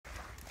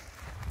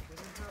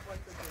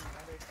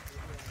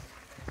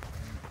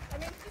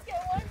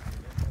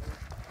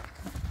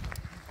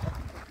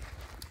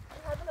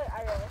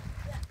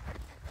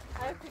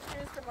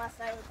them last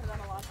night. We put it on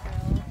a lost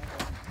trail.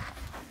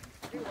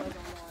 Drew was on the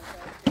launch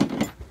trail.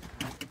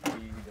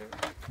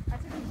 I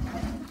took it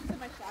to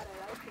my shadow.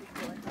 That was pretty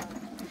cool.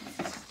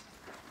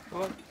 I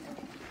thought.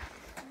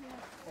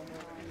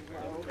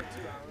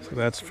 So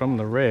that's from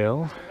the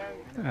rail.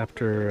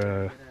 After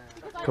a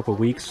couple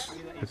weeks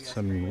with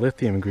some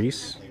lithium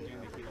grease,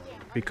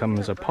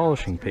 becomes a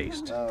polishing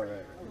paste.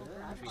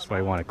 That's why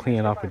I want to clean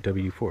it off with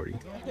W40.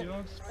 You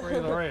don't spray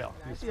the rail.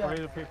 You spray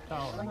the paper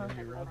towel and then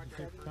you rub the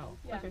paper towel.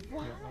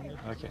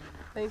 Okay.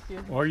 Thank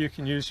you. Or you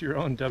can use your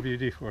own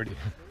WD-40.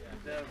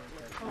 The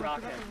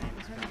rocket name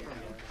is Prometheus.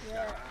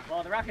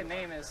 Well, the rocket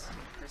name is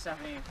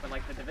Persephone, but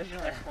like the division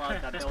of the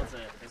club that builds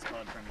it is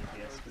called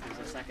Prometheus, because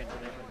there's a second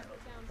division.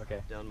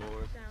 Okay. Down more.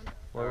 Down.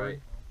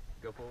 Forward.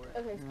 Go forward.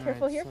 Okay,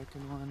 careful here.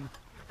 Second one.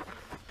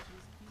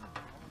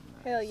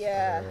 Hell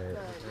yeah.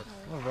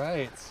 All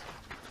right.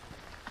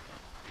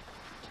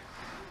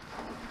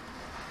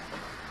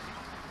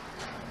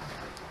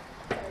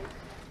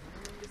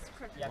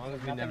 Yeah,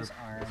 nothing's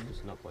armed.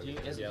 You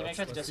make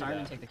sure to disarm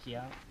and take the key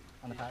out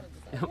on the pad.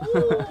 I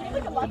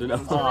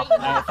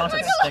felt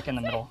it stick in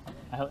the middle.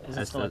 Is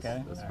it still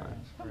okay? That's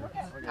fine.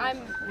 I'm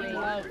in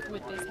love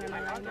with this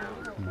hammer right now.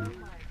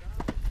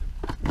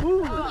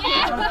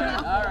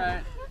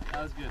 Alright.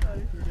 That was good.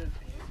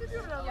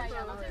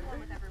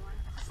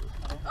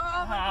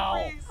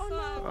 Ow.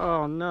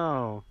 Oh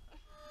no.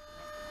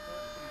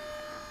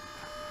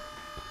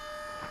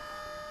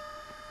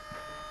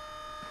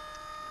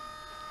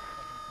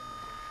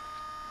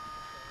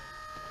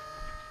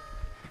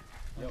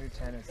 Under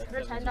 10 is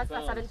Under 10, that's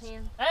not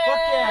 17. Fuck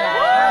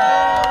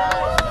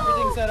yeah!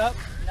 Everything set up?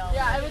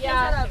 Yeah, everything's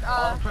set up.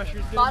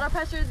 Bottle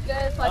pressure is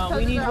good.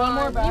 We need one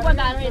more battery. We need one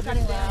battery. It's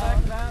running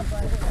down.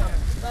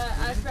 But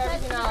as for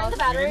everything else, the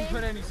battery.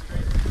 Put any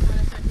screen.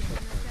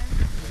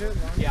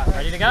 Yeah,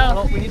 ready to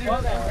go. We need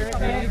one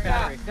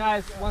battery.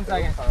 Guys, 1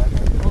 second.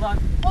 Hold on.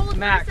 Hold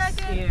Max, 1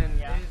 second. Ian.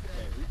 Yeah.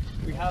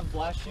 We have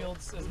blast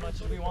shields as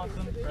much as we want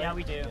them. Right? Yeah,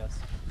 we do. Yes.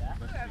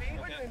 We're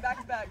doing back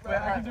to back, bro. I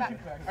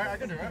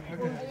can do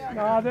it.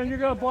 No, then you're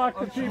going to block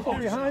the people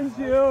behind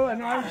you,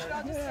 and I'm...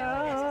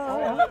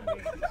 Yeah.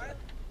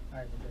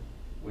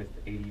 With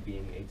 80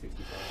 being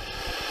 865.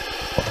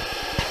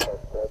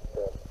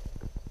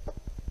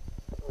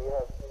 We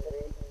have 3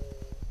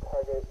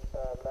 target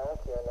mass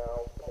here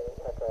now getting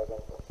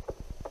pressurizing.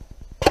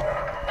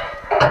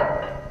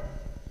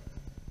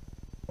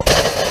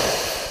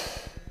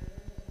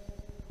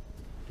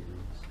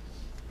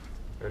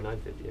 Or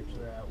 950 actually.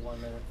 We're at 1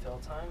 minute fill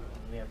time,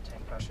 and we have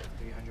tank pressure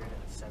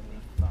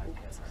 375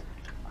 psi.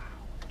 Wow.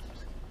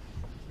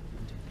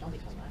 Don't be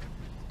fun, man.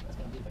 That's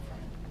gonna be the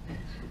front.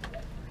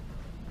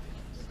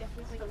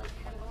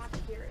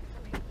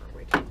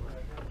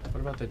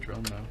 What about the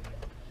drone though?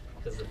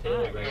 Because the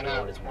payload right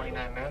now is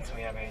 29 minutes, and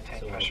we have a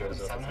tank pressure of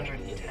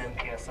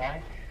 710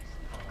 psi.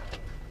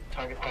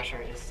 Target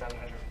pressure is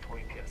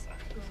 740 psi.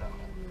 So,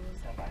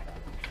 stand by.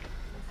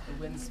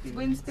 Wind speed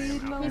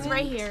moment. It's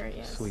right here.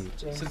 Yes. Sweet.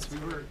 Since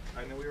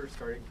I know we were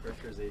starting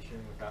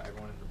pressurization without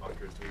everyone in the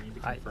bunkers, do we need to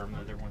confirm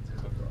that everyone's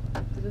hooked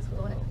up? To this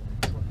way.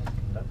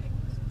 That's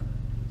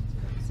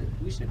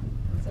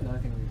another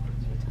thing we need to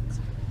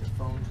consider. Your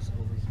phone just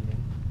overheating.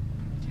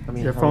 I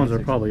mean, Your phones are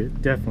probably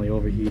definitely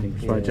overheating,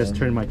 so I just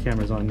turned my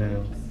cameras on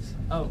now.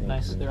 Oh,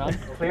 nice. They're on.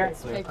 Clear?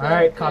 Okay, All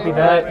right, copy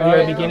that. We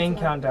are beginning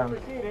countdown.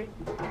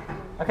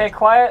 Okay,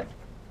 quiet.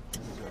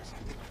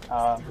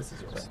 This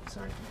is yours.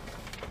 Sorry.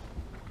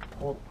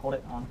 Hold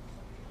it on.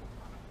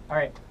 All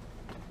right.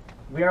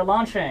 We are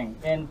launching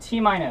in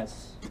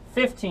T-minus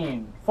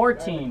 15,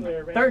 14,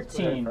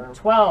 13,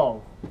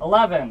 12,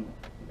 11,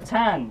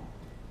 10,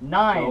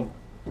 9,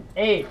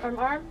 8,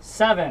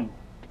 7,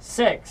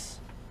 6,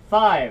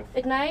 5,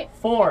 Ignite.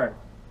 4,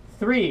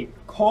 3,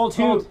 Cold,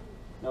 2. cold.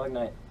 No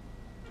ignite.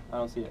 I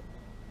don't see it.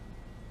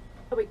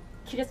 Oh wait,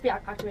 should just be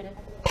activated.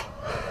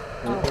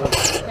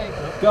 Okay.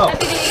 Go.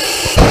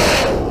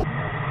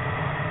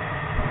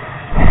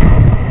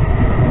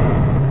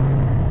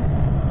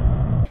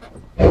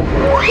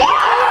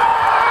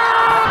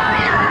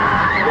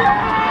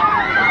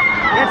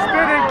 It's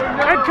spinning!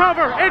 In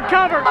cover! In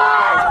cover!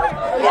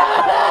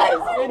 Yes!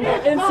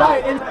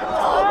 Inside.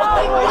 Oh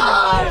my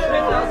god!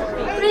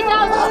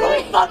 3,000!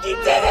 We fucking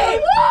did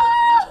it!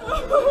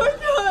 Oh my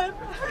god!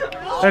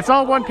 It's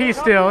all one piece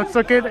still. It's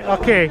okay.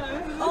 Okay.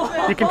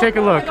 You can take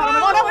a look.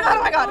 Oh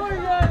my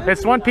god!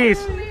 It's one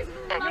piece. Okay,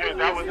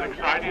 that was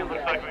exciting.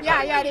 Looks like we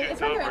Yeah, it is.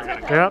 It's right there. It's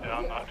right there. Yep.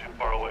 down not too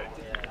far away.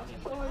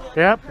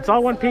 Yep. It's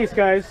all one piece,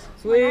 guys.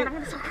 Sweet.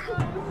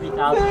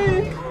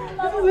 3,000.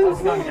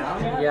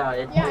 Yeah,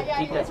 it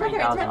peaked at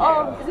 3,000.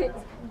 Oh, is it?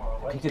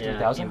 Peaked at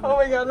 3,000. Oh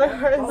my god, that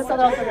hurts.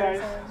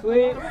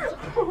 Sweet.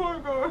 Oh my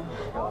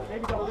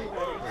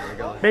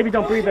god. Maybe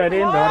don't breathe that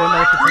in, though. I don't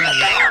know if it's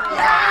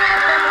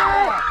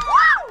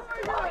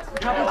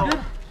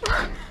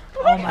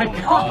Oh my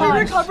god. It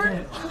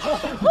recovered?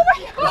 Oh my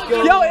god.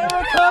 Yo, it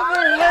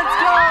recovered. Let's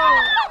go.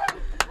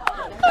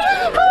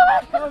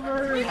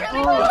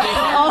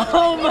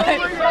 Oh my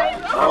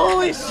god.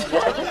 Holy shit.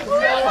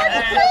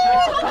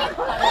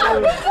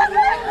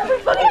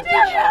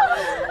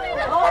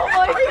 Oh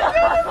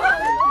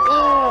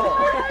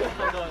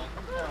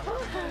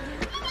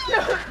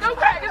Don't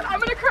cry, because I'm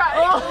gonna cry.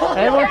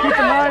 Everyone keep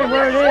in mind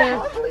where it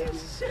is.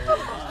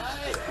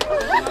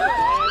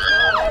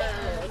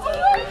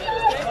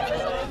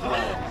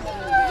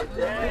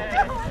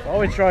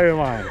 Always try your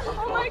mind.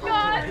 Oh my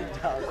god.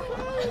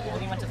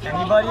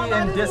 Anybody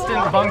in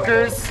distant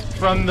bunkers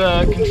from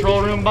the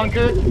control room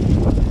bunker?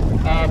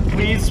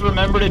 Please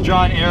remember to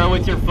draw an arrow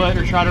with your foot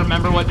or try to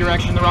remember what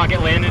direction the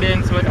rocket landed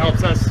in so it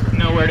helps us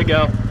know where to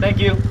go. Thank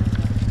you.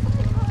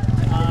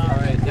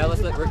 Alright, now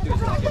let's let Rick do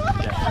his rocket.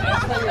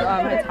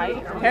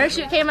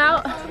 Parachute came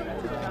out.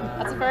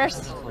 That's the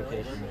first.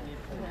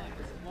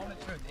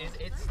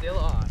 It's still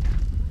on.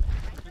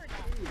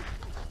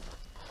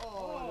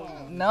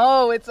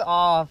 No, it's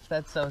off.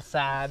 That's so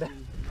sad.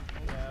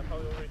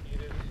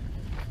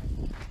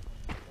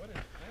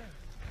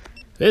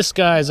 This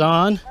guy's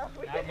on.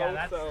 Yeah,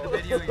 that's the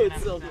video you're gonna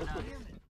have to send out.